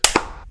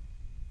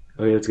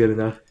Okay, that's good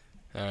enough.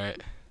 All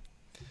right.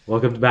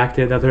 Welcome back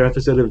to another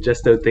episode of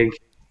Just Don't Think.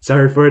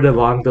 Sorry for the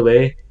long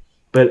delay,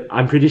 but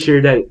I'm pretty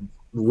sure that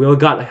Will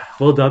got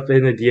hold up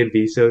in the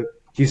DNB, so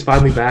he's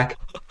finally back.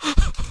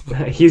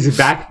 He's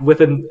back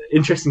with an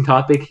interesting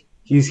topic.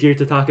 He's here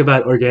to talk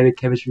about organic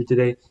chemistry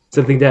today,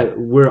 something that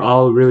we're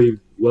all really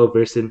well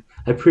versed in.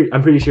 I'm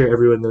pretty sure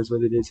everyone knows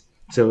what it is.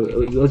 So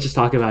Mhm. let's just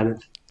talk about it.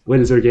 What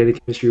is organic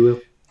chemistry, Will?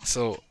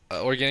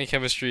 Organic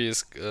chemistry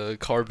is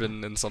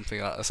carbon and something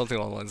along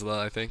the lines of that.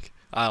 I think.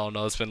 I don't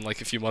know. It's been like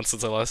a few months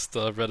since I last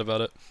read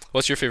about it.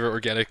 What's your favorite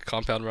organic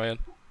compound, Ryan?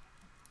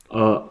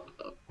 Uh,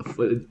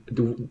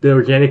 the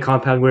organic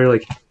compound where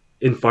like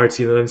in farts,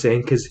 you know what I'm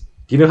saying? Because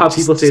do you know how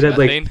people say Just that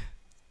like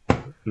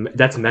methane.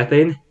 that's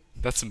methane?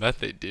 That's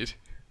methane, dude.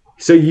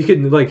 So you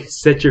can like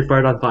set your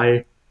fart on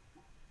fire.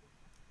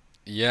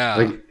 Yeah,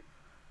 Like,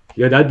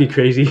 yo, that'd be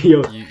crazy.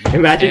 Yo, you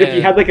imagine if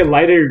you had can. like a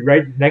lighter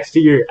right next to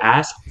your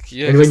ass,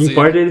 Yeah, and when because you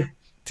farted,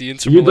 the you'd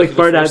like intermolecular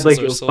fart out forces like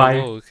are a so fire.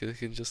 low. You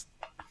can just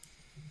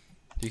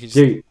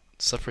Yo, you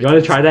separate want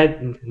them to try easily.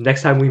 that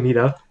next time we meet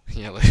up?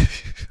 Yeah, like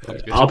I'm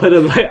good. I'll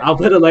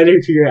put a lighter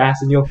to your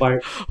ass and you'll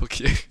fart.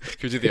 Okay,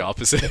 could we do the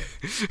opposite?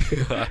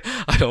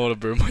 I don't want to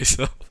burn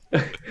myself.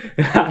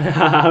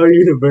 How are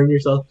you gonna burn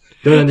yourself?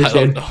 Don't I don't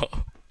understand. know.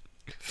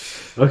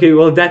 Okay,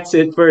 well that's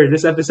it for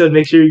this episode.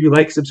 Make sure you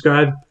like,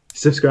 subscribe.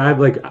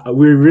 Like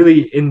we're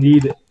really in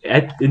need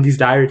in these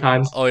dire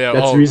times. Oh yeah.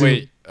 That's the Oh reason.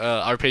 wait.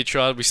 Our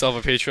Patreon. We still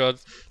have a Patreon.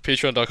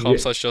 Yeah,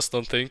 Patreon.com/just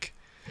don't think.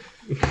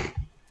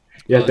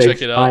 yeah. Check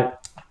Thanks. it out. Bye.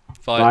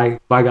 Bye. Bye.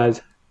 Bye,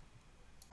 guys.